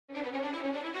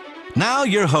Now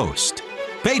your host,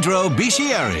 Pedro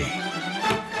Bicchieri.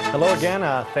 Hello again.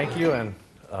 Thank you, and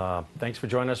thanks for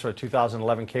joining us for the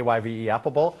 2011 KYVE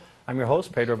Apple Bowl. I'm your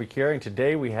host, Pedro Bicchieri, and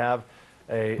today we have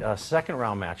a second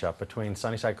round matchup between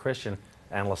Sunnyside Christian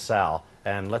and LaSalle.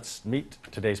 And let's meet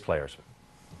today's players.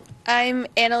 I'm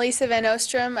Annalisa Van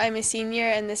Ostrom. I'm a senior,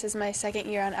 and this is my second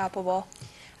year on Apple Bowl.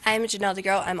 I'm Janelle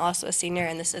DeGroat. I'm also a senior,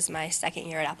 and this is my second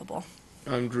year at Apple Bowl.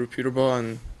 I'm Drew Peterbaugh,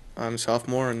 and I'm a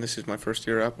sophomore, and this is my first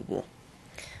year at Apple Bowl.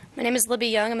 My name is Libby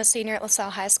Young. I'm a senior at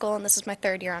LaSalle High School, and this is my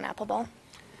third year on Apple Bowl.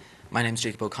 My name is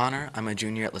Jacob O'Connor. I'm a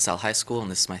junior at LaSalle High School,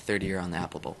 and this is my third year on the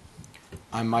Apple Bowl.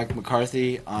 I'm Mike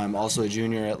McCarthy. I'm also a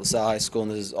junior at LaSalle High School,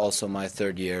 and this is also my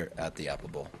third year at the Apple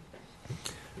Bowl.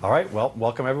 All right, well,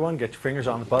 welcome everyone. Get your fingers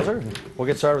on the buzzer. We'll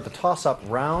get started with the toss-up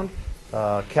round.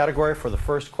 Category for the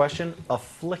first question,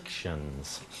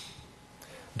 afflictions.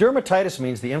 Dermatitis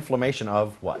means the inflammation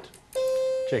of what?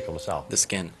 Jacob, LaSalle. The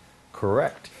skin.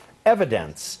 Correct.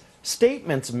 Evidence.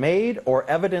 Statements made or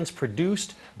evidence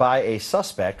produced by a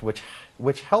suspect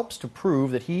which helps to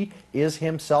prove that he is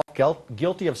himself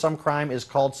guilty of some crime is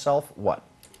called self what?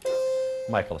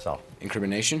 Michael, LaSalle.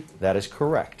 Incrimination. That is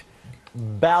correct.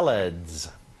 Ballads.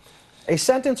 A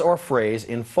sentence or phrase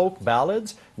in folk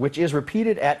ballads which is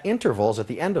repeated at intervals at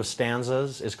the end of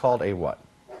stanzas is called a what?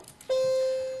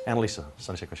 Annalisa,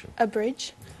 Sunnyside Christian. A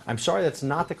bridge. I'm sorry, that's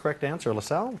not the correct answer.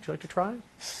 LaSalle, would you like to try?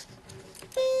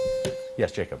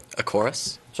 Yes, Jacob. A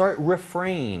chorus. Sorry,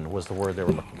 refrain was the word they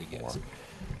were looking for.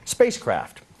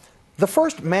 Spacecraft. The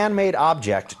first man-made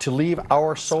object to leave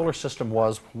our solar system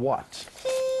was what?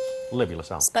 Libby,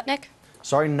 LaSalle. Sputnik.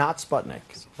 Sorry, not Sputnik.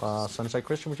 Sunnyside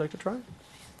Christian, would you like to try?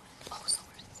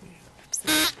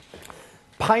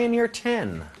 Pioneer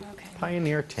 10. Okay.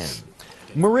 Pioneer 10.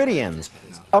 Meridians.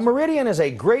 A meridian is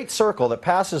a great circle that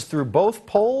passes through both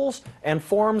poles and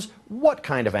forms what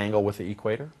kind of angle with the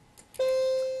equator?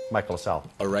 Michael, LaSalle.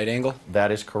 A right angle.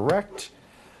 That is correct.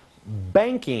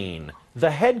 Banking.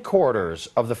 The headquarters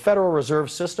of the Federal Reserve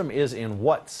System is in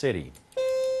what city?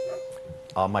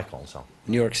 Michael, LaSalle.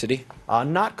 New York City.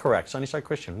 Not correct. Sunnyside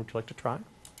Christian, would you like to try?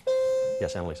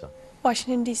 Yes, Annalisa.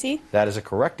 Washington, D.C. That is a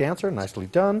correct answer. Nicely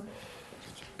done.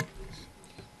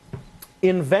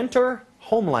 Inventor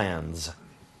homelands.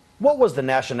 What was the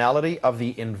nationality of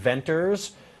the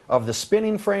inventors of the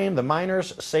spinning frame, the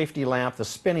miner's safety lamp, the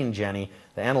spinning jenny,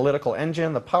 the analytical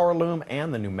engine, the power loom,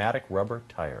 and the pneumatic rubber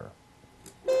tire?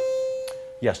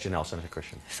 Yes, Janelle, Senator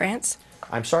Christian. France.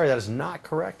 I'm sorry, that is not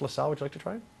correct. LaSalle, would you like to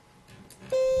try?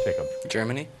 Jacob.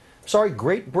 Germany. Sorry,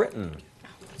 Great Britain.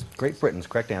 Great Britain's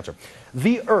correct answer.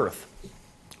 The Earth.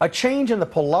 A change in the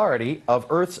polarity of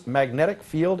Earth's magnetic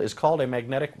field is called a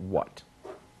magnetic what?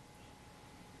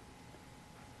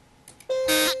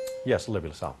 Yes, Libby,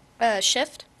 LaSalle.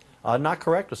 Shift. Not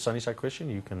correct. With Sunnyside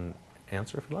Christian, you can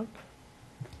answer if you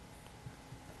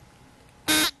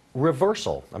like.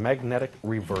 Reversal, a magnetic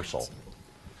reversal.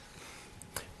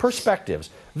 Perspectives.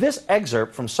 This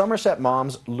excerpt from Somerset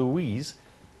Maugham's Louise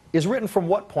is written from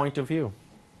what point of view?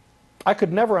 I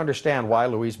could never understand why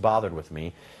Louise bothered with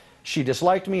me. She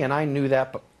disliked me, and I knew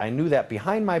that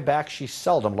behind my back she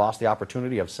seldom lost the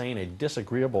opportunity of saying a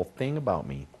disagreeable thing about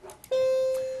me.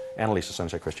 Annalisa,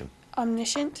 Sunnyside Christian.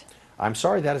 Omniscient. I'm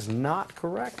sorry, that is not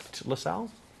correct. LaSalle?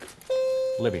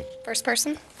 Libby. First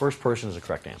person. First person is the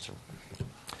correct answer.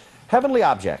 Heavenly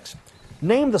objects.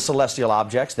 Name the celestial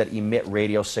objects that emit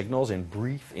radio signals in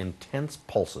brief, intense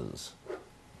pulses.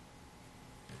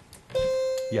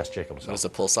 Yes, Jacob. What is a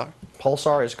pulsar?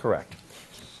 Pulsar is correct.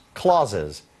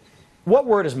 Clauses. What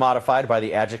word is modified by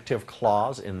the adjective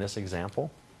clause in this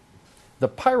example? The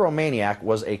pyromaniac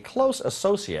was a close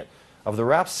associate of the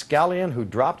rapscallion who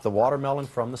dropped the watermelon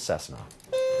from the Cessna.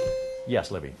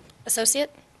 Yes, Libby. Associate.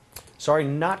 Sorry,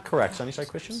 not correct. Sunnyside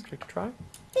Christian, would you like to try?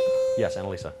 Yes,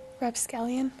 Annalisa.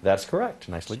 Rapscallion. That's correct.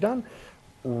 Nicely done.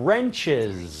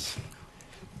 Wrenches.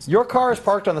 Your car is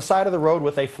parked on the side of the road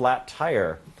with a flat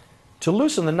tire. To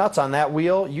loosen the nuts on that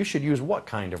wheel, you should use what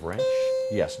kind of wrench?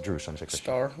 Yes, Drew, Sunnyside Christian.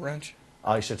 Star wrench.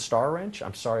 You said star wrench?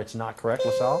 I'm sorry, it's not correct.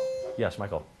 LaSalle? Yes,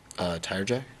 Michael. Tire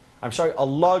jack. I'm sorry, a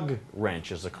lug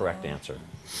wrench is the correct answer.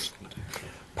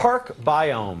 Park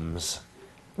biomes.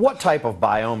 What type of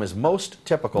biome is most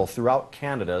typical throughout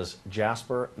Canada's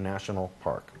Jasper National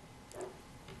Park?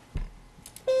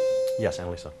 Yes,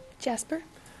 Annalisa. Jasper.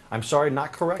 I'm sorry,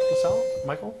 not correct, LaSalle.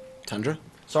 Michael? Tundra.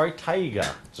 Sorry,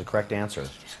 taiga is the correct answer.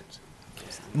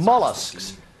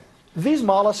 Mollusks. These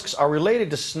mollusks are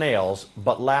related to snails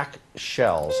but lack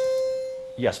shells.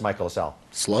 Yes, Michael, LaSalle.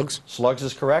 Slugs. Slugs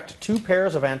is correct. 2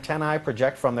 pairs of antennae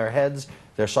project from their heads.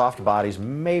 Their soft bodies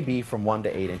may be from 1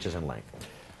 to 8 inches in length.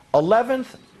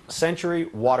 11th century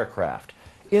watercraft.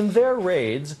 In their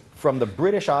raids, from the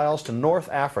British Isles to North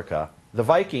Africa, the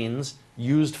Vikings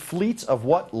used fleets of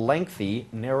what lengthy,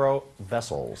 narrow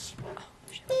vessels?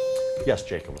 Yes,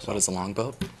 Jacob. What is a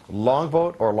longboat?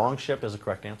 Longboat or longship is the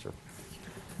correct answer.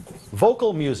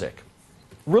 Vocal music.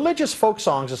 Religious folk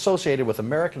songs associated with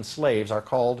American slaves are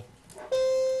called...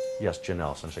 Yes,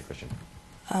 Janelle, Sunnyside Christian.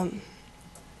 I'm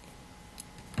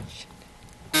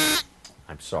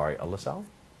sorry, LaSalle?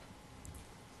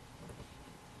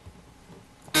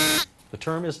 The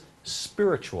term is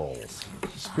spirituals.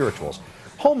 Spirituals.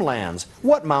 Homelands.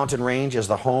 What mountain range is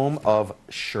the home of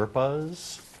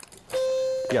Sherpas?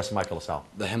 Yes, Michael LaSalle.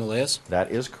 The Himalayas?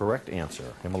 That is correct answer.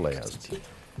 Himalayas.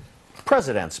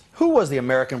 Presidents. Who was the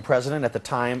American president at the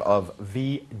time of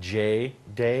VJ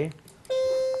Day?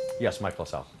 Yes, Michael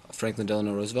LaSalle. Franklin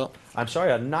Delano Roosevelt? I'm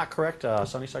sorry, not correct.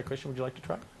 Sunnyside Christian, would you like to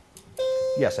try?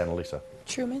 Yes, Annalisa.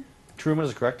 Truman. Truman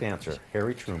is the correct answer.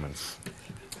 Harry Truman.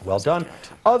 Well done.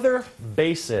 Other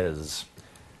bases.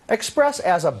 Express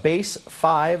as a base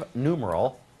 5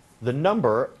 numeral the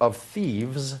number of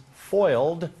thieves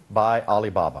foiled by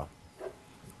Alibaba.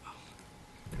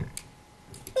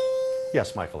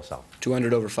 Yes, Michael LaSalle.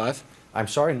 200 over 5? I'm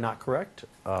sorry, not correct.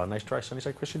 Nice try,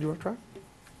 Sunnyside Christian. Do you want to try?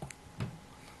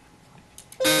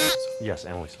 Yes,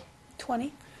 Annalisa.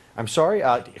 20. I'm sorry,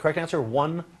 correct answer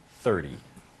 130.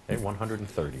 Okay,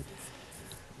 130.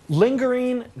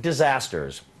 Lingering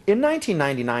disasters. In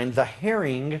 1999, the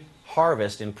herring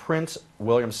harvest in Prince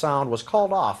William Sound was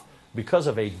called off because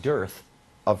of a dearth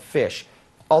of fish.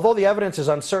 Although the evidence is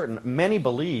uncertain, many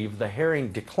believe the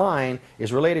herring decline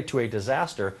is related to a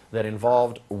disaster that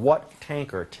involved what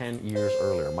tanker 10 years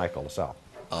earlier? Michael LaSalle.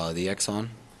 The Exxon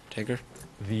tanker?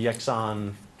 The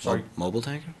Exxon, sorry. Mobile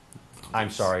tanker? I'm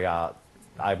sorry,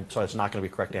 it's not going to be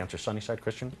correct answer. Sunnyside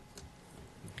Christian?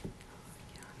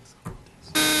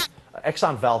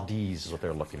 Exxon Valdez is what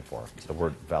they're looking for, the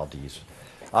word Valdez.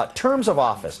 Terms of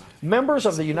office. Members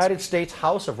of the United States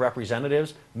House of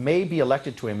Representatives may be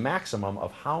elected to a maximum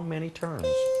of how many terms?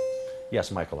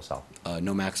 Yes, Michael LaSalle.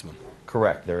 No maximum.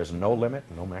 Correct. There is no limit,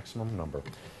 no maximum number.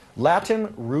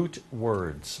 Latin root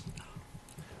words.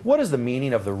 What is the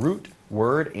meaning of the root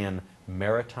word in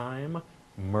maritime,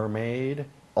 mermaid,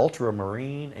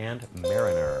 ultramarine, and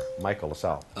mariner? Michael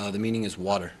LaSalle. The meaning is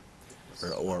water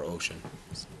or ocean.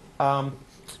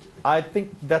 I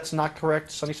think that's not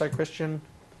correct. Sunnyside Christian?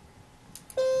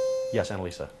 Yes,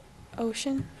 Annalisa.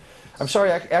 Ocean. I'm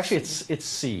sorry, actually it's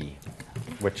sea,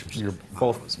 which you're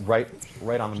both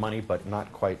right on the money, but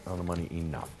not quite on the money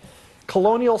enough.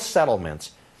 Colonial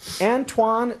settlements.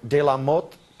 Antoine de la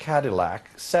Motte Cadillac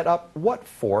set up what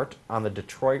fort on the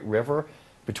Detroit River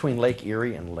between Lake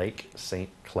Erie and Lake St.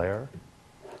 Clair?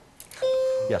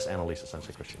 Yes, Annalisa,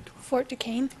 Sunnyside Christian. Fort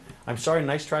Duquesne. I'm sorry,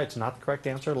 nice try. It's not the correct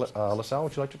answer. LaSalle,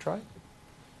 would you like to try?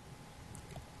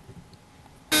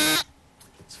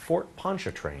 It's Fort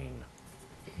Pontchartrain.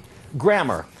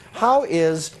 Grammar. How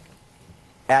is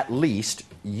at least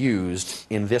used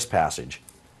in this passage?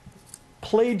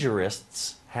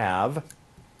 Plagiarists have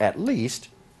at least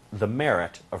the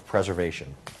merit of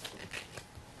preservation.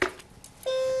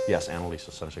 Yes,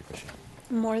 Annalisa, Sunnyside Christian.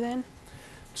 More than.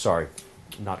 Sorry,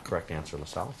 not correct answer,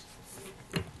 LaSalle.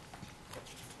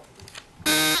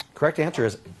 Correct answer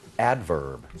is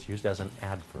adverb. It's used as an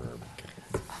adverb.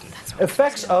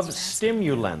 Effects of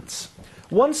stimulants.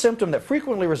 One symptom that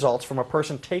frequently results from a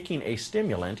person taking a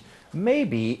stimulant may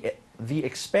be the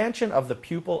expansion of the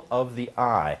pupil of the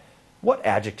eye. What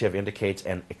adjective indicates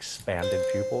an expanded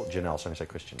pupil? Janelle, Sunnyside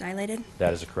Christian. Dilated.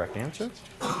 That is a correct answer.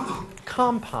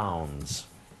 Compounds.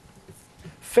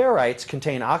 Ferrites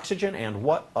contain oxygen and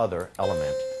what other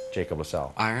element? Jacob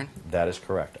LaSalle. Iron. That is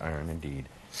correct. Iron indeed.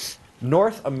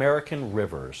 North American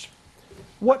rivers.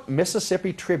 What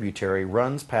Mississippi tributary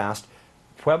runs past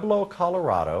Pueblo,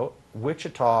 Colorado,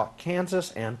 Wichita,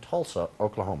 Kansas, and Tulsa,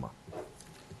 Oklahoma?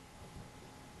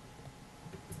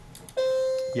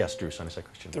 Yes, Drew, Sunnyside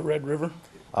Christian. The Red River.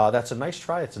 That's a nice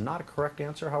try. It's not a correct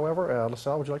answer, however.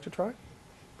 LaSalle, would you like to try?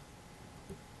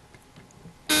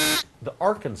 The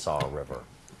Arkansas River.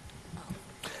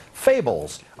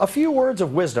 Fables. A few words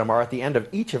of wisdom are at the end of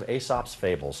each of Aesop's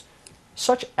fables.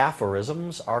 Such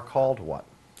aphorisms are called what?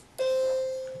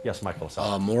 Yes, Michael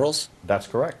LaSalle. Morals? That's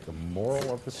correct. The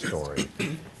moral of the story.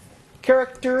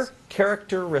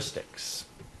 Characteristics.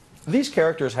 These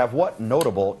characters have what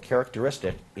notable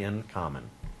characteristic in common?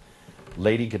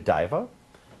 Lady Godiva,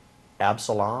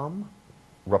 Absalom,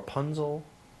 Rapunzel,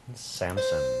 and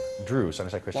Samson. Drew,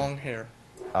 Sunnyside Christian. Long hair.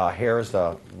 Hair is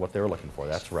what they were looking for.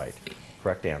 That's right.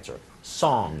 Correct answer.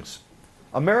 Songs.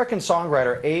 American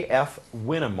songwriter A.F.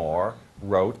 Winnemore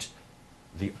wrote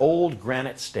The Old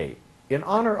Granite State. In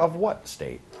honor of what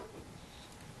state?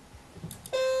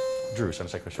 Drew,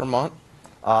 Sunnyside Christian. Vermont.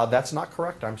 That's not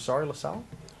correct. I'm sorry, LaSalle.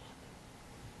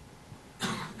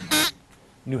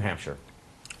 New Hampshire.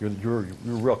 You're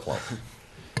real close.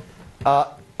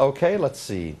 Okay, let's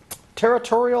see.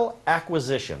 Territorial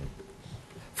acquisition.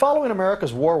 Following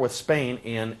America's war with Spain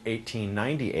in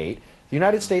 1898, the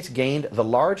United States gained the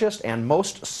largest and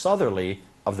most southerly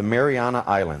of the Mariana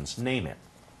Islands. Name it.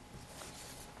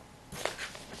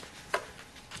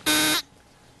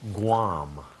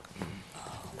 Guam.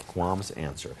 Guam's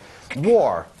answer.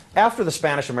 War. After the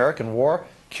Spanish-American War,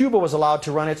 Cuba was allowed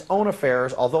to run its own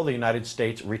affairs, although the United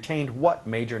States retained what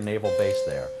major naval base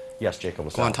there? Yes,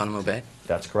 Jacob. Guantanamo Bay.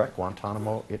 That's correct.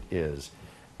 Guantanamo it is.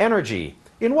 Energy.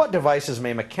 In what devices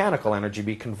may mechanical energy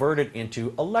be converted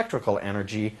into electrical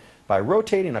energy by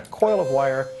rotating a coil of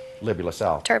wire? Libby,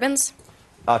 LaSalle. Turbines?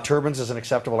 Turbines is an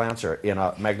acceptable answer. In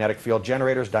a magnetic field,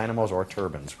 generators, dynamos, or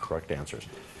turbines. Correct answers.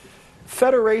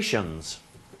 Federations.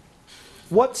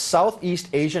 What Southeast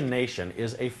Asian nation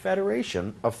is a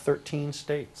federation of 13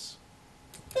 states?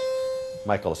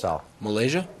 Michael, LaSalle.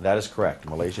 Malaysia? That is correct.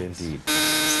 Malaysia indeed.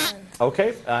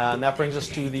 Okay, and that brings us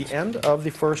to the end of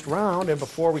the first round. And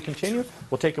before we continue,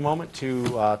 we'll take a moment to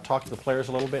talk to the players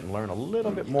a little bit and learn a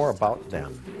little bit more about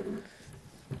them.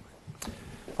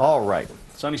 All right.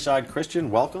 Sunnyside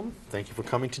Christian, welcome. Thank you for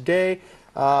coming today.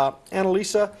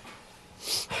 Annalisa,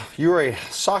 you're a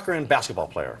soccer and basketball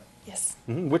player. Yes.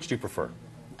 Which do you prefer?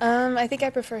 I think I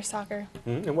prefer soccer.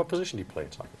 And what position do you play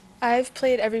in soccer? I've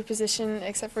played every position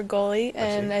except for goalie,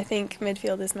 and see. I think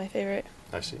midfield is my favorite.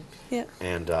 I see. Yeah.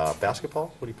 And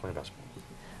basketball? What do you play in basketball?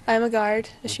 I'm a guard,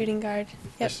 a shooting guard.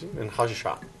 I Yep. see. And how's your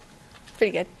shot?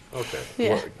 Pretty good. Okay.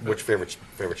 Yeah. Which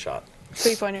favorite shot?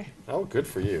 Three-pointer. Oh, good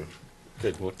for you.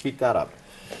 Good. We'll keep that up.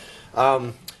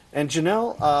 And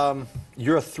Janelle,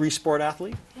 you're a three-sport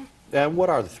athlete. And what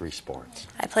are the three sports?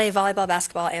 I play volleyball,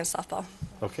 basketball, and softball.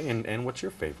 Okay. And what's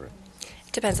your favorite?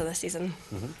 Depends on the season.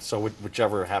 So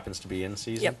whichever happens to be in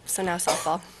season. Yep. So now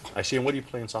softball. I see. And what do you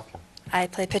play in softball? I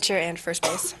play pitcher and first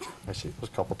base. I see. There's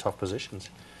a couple tough positions.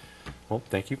 Well,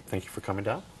 thank you. Thank you for coming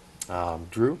down.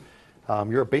 Drew,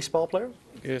 you're a baseball player.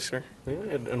 Yes, sir. Yeah,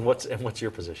 and what's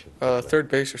your position? Third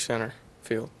base or center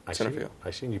field. I Center see. field.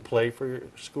 I see. And you play for your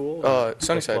school?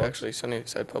 Sunnyside, What club? actually.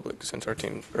 Sunnyside Public, since our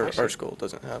team, I or see. our school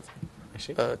doesn't have I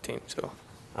see. a team. So,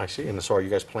 I see. And so are you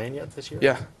guys playing yet this year?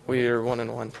 yeah, we are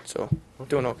 1-1. So,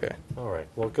 doing okay. All right.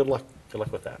 Well, good luck. Good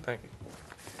luck with that. Thank you.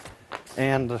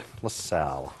 And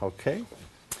LaSalle. Okay.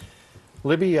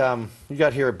 Libby, you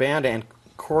got here band and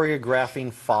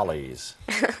choreographing follies.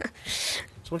 So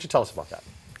why don't you tell us about that?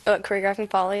 Oh, choreographing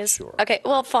Follies? Sure. Okay,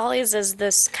 well, Follies is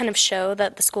this kind of show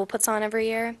that the school puts on every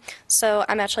year. So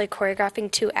I'm actually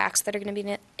choreographing 2 acts that are going to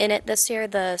be in it this year,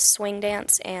 the swing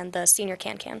dance and the senior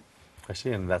can-can. I see.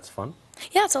 And that's fun.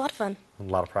 Yeah, it's a lot of fun. And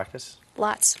a lot of practice.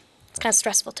 Lots. It's kind of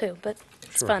stressful too, but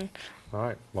it's Sure. fun. All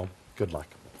right. Well, good luck.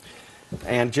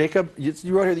 And Jacob, you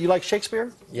wrote here that you like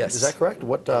Shakespeare? Yes. Is that correct?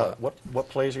 What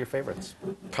plays are your favorites?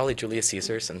 Probably Julius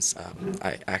Caesar, since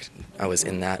I was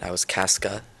in that. I was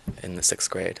Casca in the 6th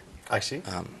grade. I see.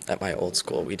 At my old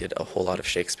school, we did a whole lot of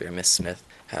Shakespeare. Miss Smith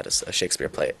had a Shakespeare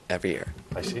play every year.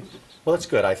 I see. Well, that's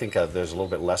good. I think there's a little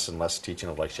bit less and less teaching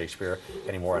of like Shakespeare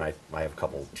anymore, and I have a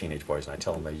couple teenage boys, and I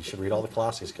tell them that you should read all the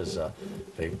classics because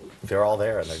they're all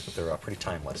there and they're pretty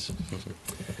timeless.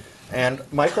 And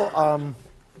Michael,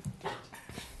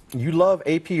 you love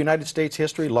AP United States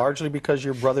history largely because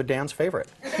you're brother Dan's favorite.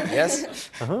 Yes?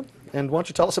 Uh-huh. And why don't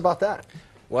you tell us about that?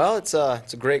 Well, it's a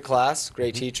great class,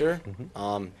 great teacher.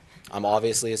 I'm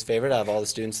obviously his favorite out of all the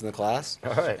students in the class.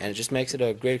 All right. And it just makes it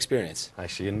a great experience. I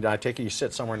see. And I take it you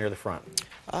sit somewhere near the front.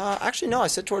 Actually, no, I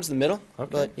sit towards the middle,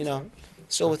 Okay. but,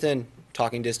 still within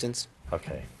talking distance.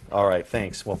 Okay. All right.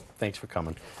 Thanks. Well, thanks for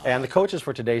coming. And the coaches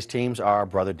for today's teams are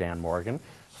brother Dan Morgan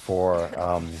for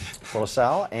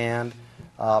LaSalle and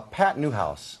Pat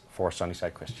Newhouse for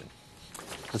Sunnyside Christian.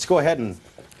 Let's go ahead and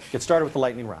get started with the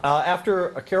lightning round. After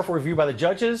a careful review by the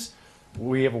judges,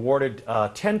 we have awarded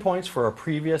 10 points for a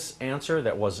previous answer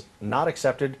that was not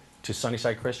accepted to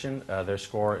Sunnyside Christian. Their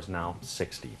score is now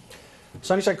 60.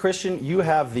 Sunnyside Christian, you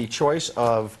have the choice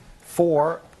of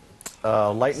 4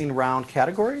 lightning round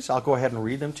categories. I'll go ahead and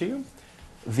read them to you.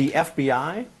 The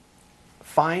FBI,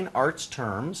 fine arts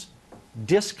terms,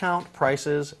 discount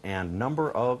prices, and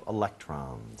number of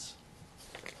electrons.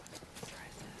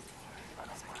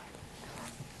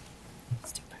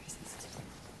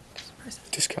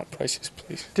 Discount prices,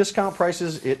 please. Discount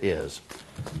prices it is.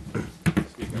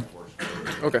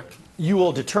 Okay. You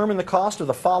will determine the cost of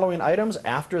the following items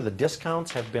after the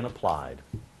discounts have been applied.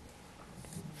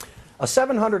 A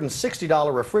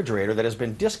 $760 refrigerator that has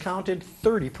been discounted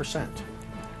 30%.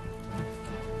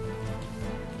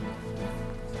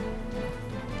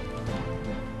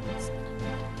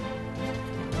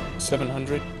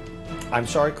 $700. I'm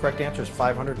sorry, correct answer is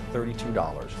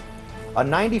 $532. A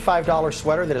 $95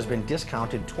 sweater that has been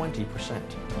discounted 20%.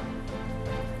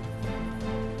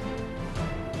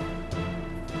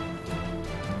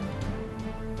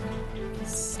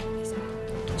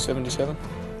 $77.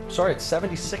 Sorry, it's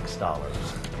 $76.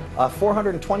 A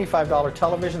 $425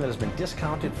 television that has been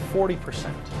discounted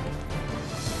 40%.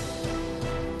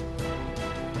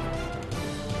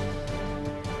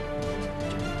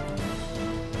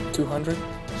 $200.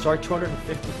 Sorry,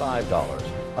 $255.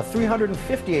 A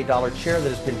 $358 chair that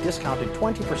has been discounted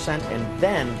 20% and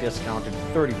then discounted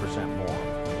 30% more.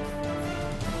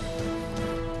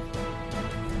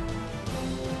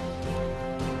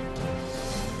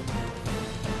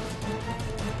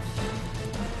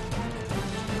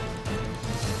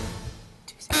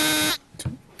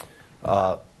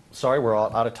 Sorry, we're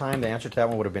all out of time. The answer to that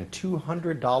one would have been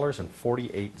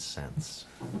 $200.48.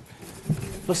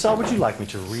 LaSalle, would you like me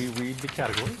to reread the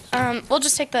categories? We'll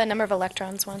just take the number of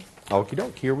electrons one. Okie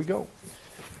doke, here we go.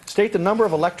 State the number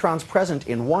of electrons present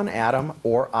in one atom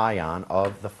or ion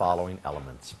of the following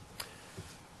elements.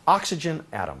 Oxygen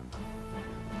atom.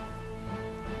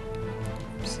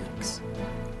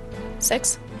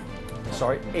 6.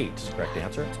 Sorry, 8 is the correct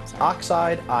answer.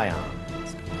 Oxide ion.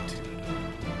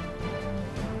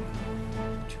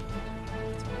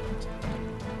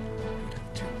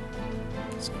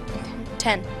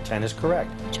 10. 10 is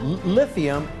correct.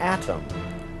 Lithium atom.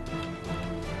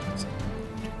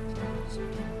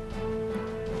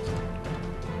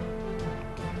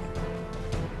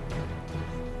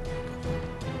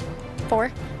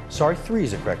 4. Sorry, 3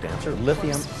 is the correct answer.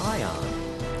 Lithium ion.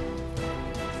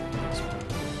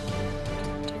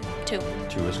 2.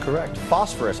 2 is correct.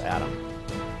 Phosphorus atom.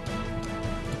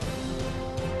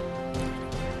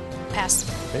 Pass.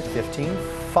 Okay, 15.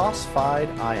 Phosphide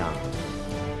ion.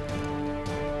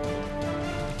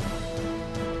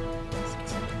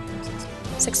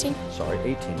 16. Sorry,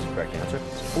 18 is the correct answer.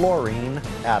 Fluorine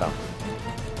atom.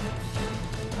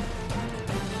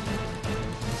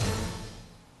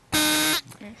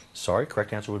 Sorry,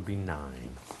 correct answer would be 9.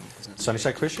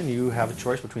 Sunnyside Christian, you have a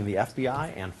choice between the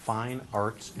FBI and fine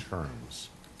arts terms.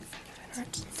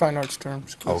 Fine arts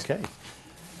terms, please. Okay.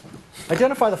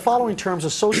 Identify the following terms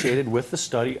associated with the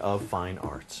study of fine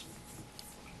arts.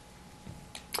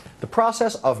 The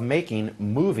process of making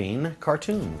moving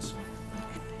cartoons.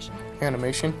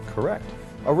 Animation. Correct.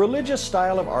 A religious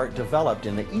style of art developed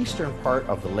in the eastern part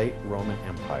of the late Roman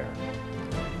Empire.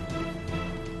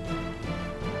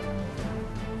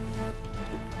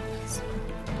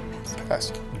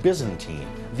 Pass. Byzantine.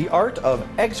 The art of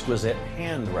exquisite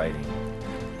handwriting.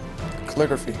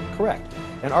 Calligraphy. Correct.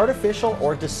 An artificial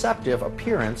or deceptive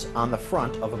appearance on the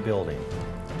front of a building.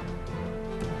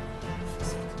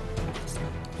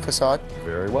 Facade.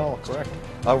 Very well, correct.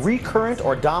 A recurrent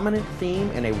or dominant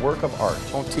theme in a work of art.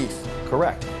 Motif.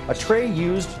 Correct. A tray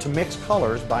used to mix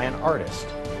colors by an artist.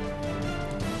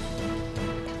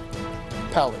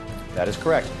 Palette. That is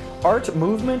correct. Art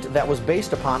movement that was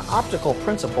based upon optical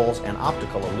principles and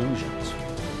optical illusions.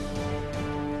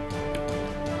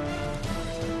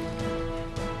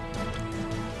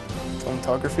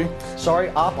 Cinematography. Sorry,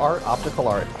 op art, optical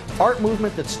art. Art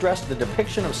movement that stressed the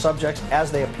depiction of subjects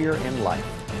as they appear in life.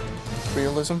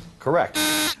 Realism. Correct.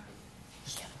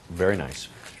 Very nice.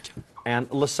 And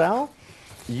LaSalle,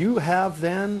 you have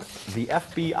then the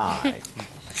FBI.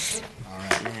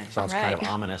 Sounds kind of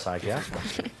ominous, I guess.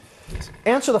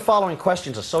 Answer the following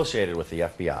questions associated with the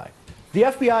FBI. The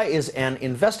FBI is an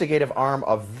investigative arm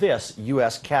of this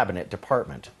U.S. Cabinet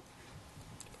Department.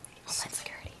 Homeland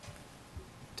Security.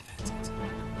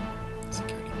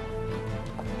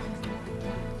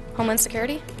 Homeland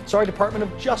Security? Sorry, Department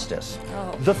of Justice.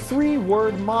 Oh. The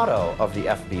three-word motto of the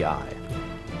FBI.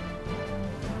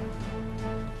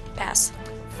 Pass.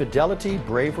 Fidelity,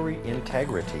 bravery,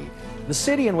 integrity. The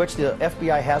city in which the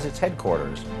FBI has its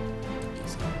headquarters.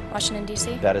 Washington,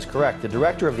 D.C.? That is correct. The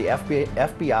director of the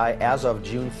FBI as of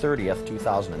June 30th,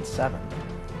 2007.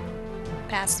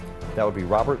 Pass. That would be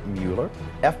Robert Mueller.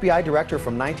 FBI director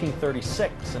from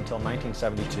 1936 until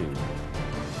 1972.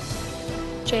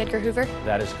 J. Edgar Hoover?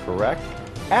 That is correct.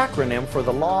 Acronym for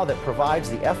the law that provides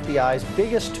the FBI's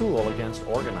biggest tool against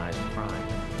organized crime.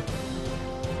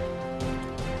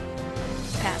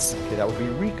 Pass. Okay, that would be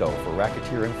RICO for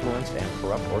Racketeer Influenced and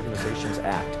Corrupt Organizations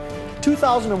Act.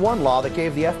 2001 law that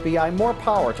gave the FBI more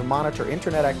power to monitor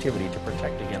internet activity to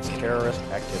protect against terrorist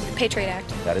activity. Patriot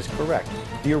Act. That is correct.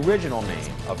 The original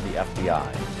name of the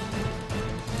FBI.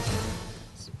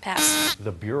 Pass.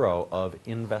 The Bureau of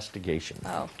Investigation.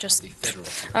 Oh, just,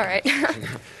 all right.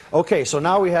 Okay, so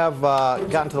now we have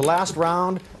gotten to the last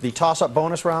round, the toss-up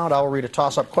bonus round. I will read a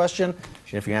toss-up question,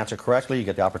 and if you answer correctly, you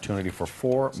get the opportunity for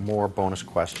 4 more bonus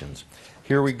questions.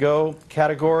 Here we go.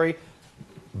 Category,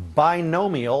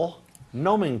 binomial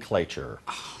nomenclature.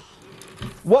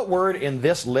 What word in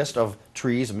this list of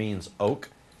trees means oak?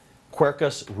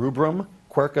 Quercus rubrum,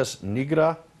 Quercus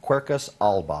nigra, Quercus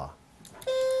alba.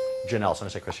 Janelle, so I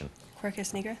say Christian.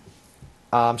 Quercus nigra.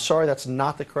 I'm sorry, that's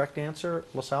not the correct answer.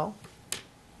 LaSalle?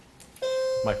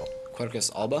 Michael?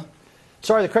 Quercus alba.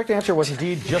 Sorry, the correct answer was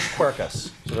indeed just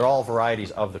Quercus. So they're all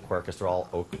varieties of the Quercus. They're all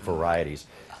oak varieties.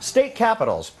 State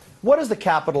capitals. What is the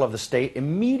capital of the state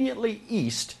immediately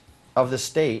east of the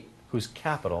state whose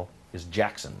capital is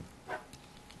Jackson?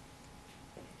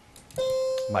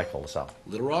 Michael, LaSalle.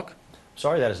 Little Rock.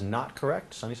 Sorry, that is not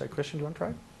correct. Sunnyside Christian, do you want to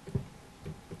try?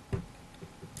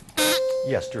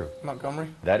 Yes, Drew. Montgomery.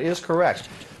 That is correct.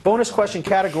 Bonus question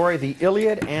category, the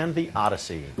Iliad and the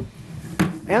Odyssey.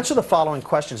 Answer the following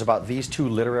questions about these 2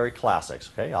 literary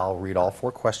classics. Okay, I'll read all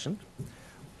 4 questions.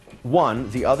 1,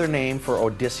 the other name for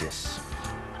Odysseus.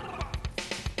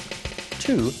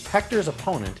 2, Hector's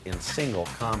opponent in single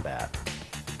combat.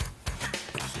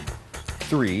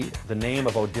 3, the name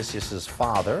of Odysseus's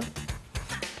father.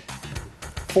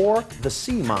 4, the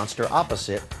sea monster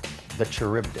opposite, the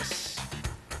Charybdis.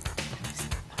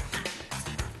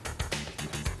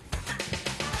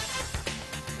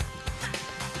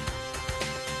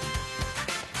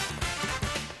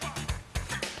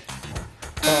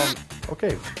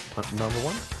 Okay, number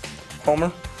 1.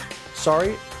 Homer.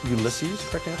 Sorry, Ulysses,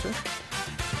 correct answer.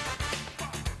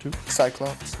 2,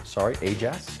 Cyclops. sorry,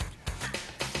 Ajax.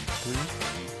 3,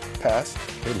 Pass.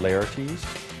 okay, Laertes.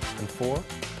 And 4,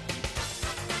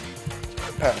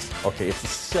 Pass. okay, it's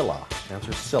Scylla.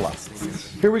 Answer is Scylla.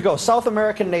 Here we go, South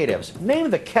American natives. Name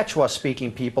the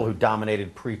Quechua-speaking people who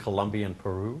dominated pre-Columbian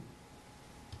Peru.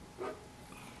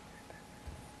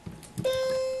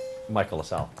 Michael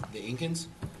LaSalle. The Incans.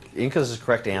 Incas is the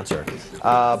correct answer.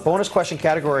 Bonus question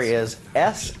category is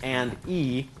S and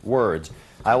E words.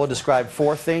 I will describe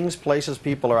 4 things, places,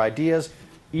 people, or ideas.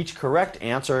 Each correct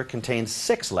answer contains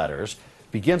 6 letters,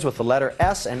 begins with the letter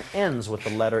S, and ends with the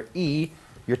letter E.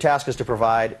 Your task is to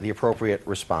provide the appropriate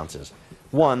responses.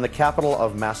 1, the capital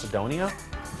of Macedonia.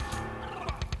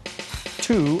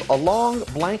 2, a long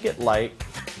blanket-like,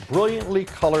 brilliantly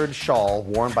colored shawl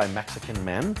worn by Mexican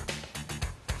men.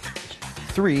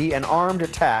 3, an armed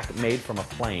attack made from a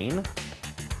plane.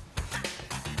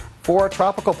 4, a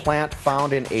tropical plant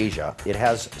found in Asia. It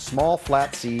has small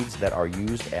flat seeds that are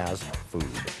used as food.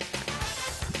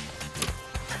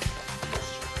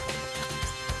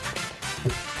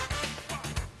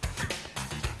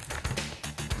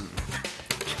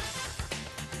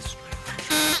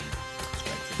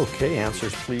 Okay,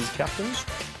 answers please, Captain.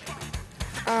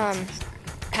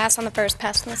 Pass on the first,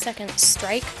 pass on the second.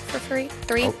 Strike for 3.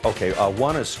 Okay,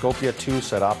 1 is Scopia, 2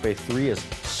 Serape, 3 is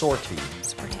Sortie.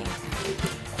 Sortie.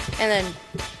 And then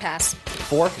pass.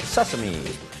 4, Sesame.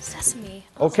 Sesame.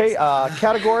 Okay,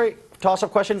 category,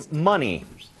 toss-up question, money.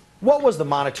 What was the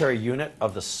monetary unit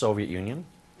of the Soviet Union?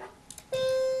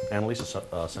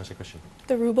 Annalisa, Sensei Christian.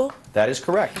 The ruble. That is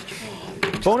correct.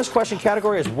 Bonus question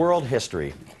category is world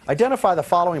history. Identify the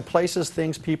following places,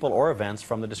 things, people, or events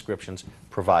from the descriptions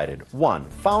provided. 1,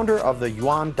 founder of the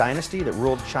Yuan dynasty that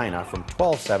ruled China from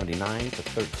 1279 to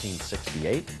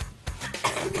 1368.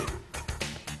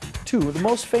 2, the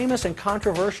most famous and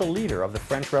controversial leader of the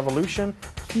French Revolution.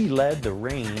 He led the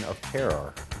reign of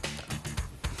terror.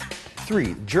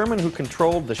 3, German who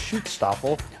controlled the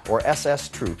Schutzstaffel, or SS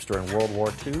troops during World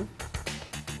War II.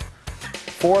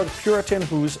 4, the Puritan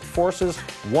whose forces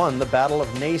won the Battle of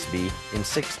Naseby in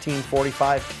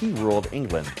 1645. He ruled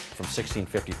England from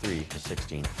 1653 to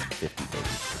 1658.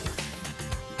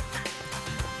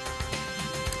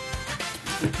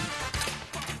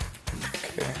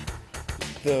 Okay.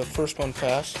 The first one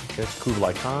pass. Okay, it's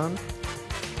Kublai Khan.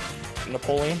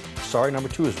 Napoleon. Sorry, number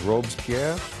 2 is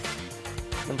Robespierre.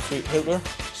 Number 3, Hitler.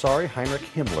 Sorry, Heinrich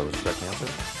Himmler was the correct answer.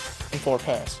 And 4,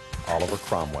 pass. Oliver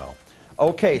Cromwell.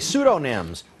 Okay,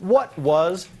 pseudonyms. What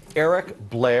was Eric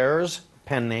Blair's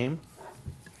pen name?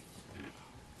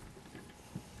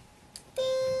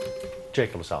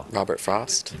 Jacob LaSalle. Robert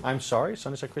Frost. I'm sorry,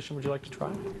 Sunnyside Christian, would you like to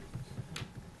try?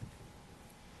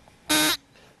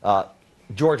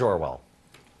 George Orwell.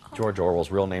 George Orwell's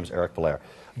real name's Eric Blair.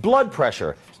 Blood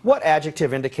pressure. What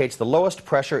adjective indicates the lowest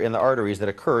pressure in the arteries that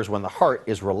occurs when the heart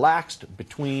is relaxed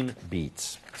between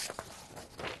beats?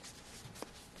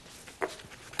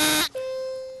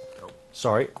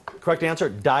 Sorry. Correct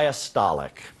answer,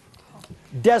 diastolic.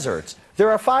 Deserts.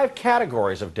 There are 5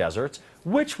 categories of deserts.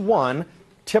 Which one,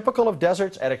 typical of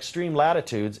deserts at extreme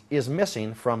latitudes, is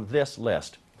missing from this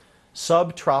list?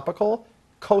 Subtropical,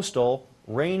 coastal,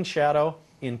 rain shadow,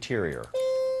 interior.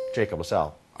 Jacob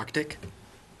LaSalle. Arctic?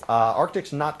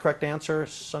 Arctic's not correct answer.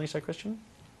 Sunnyside Christian?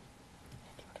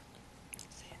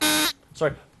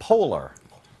 Sorry, polar.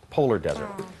 Polar desert.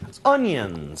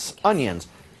 Onions. Onions.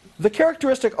 The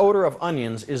characteristic odor of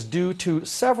onions is due to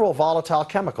several volatile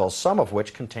chemicals, some of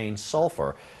which contain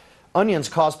sulfur. Onions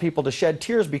cause people to shed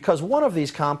tears because one of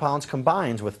these compounds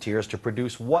combines with tears to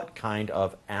produce what kind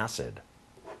of acid?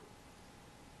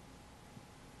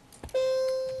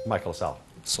 Michael LaSalle.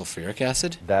 Sulfuric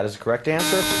acid? That is the correct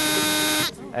answer.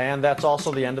 And that's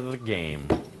also the end of the game.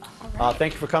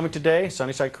 Thank you for coming today,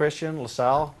 Sunnyside Christian,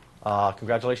 LaSalle.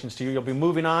 Congratulations to you. You'll be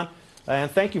moving on. And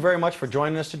thank you very much for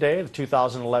joining us today, the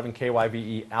 2011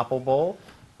 KYVE Apple Bowl.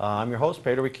 I'm your host,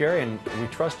 Pedro Riccieri, and we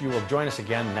trust you will join us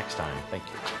again next time. Thank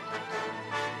you.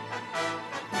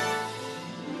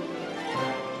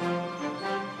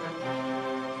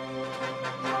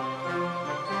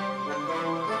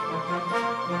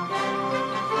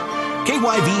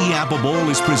 KYVE Apple Bowl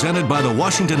is presented by the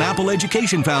Washington Apple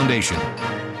Education Foundation.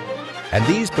 And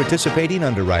these participating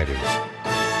underwriters: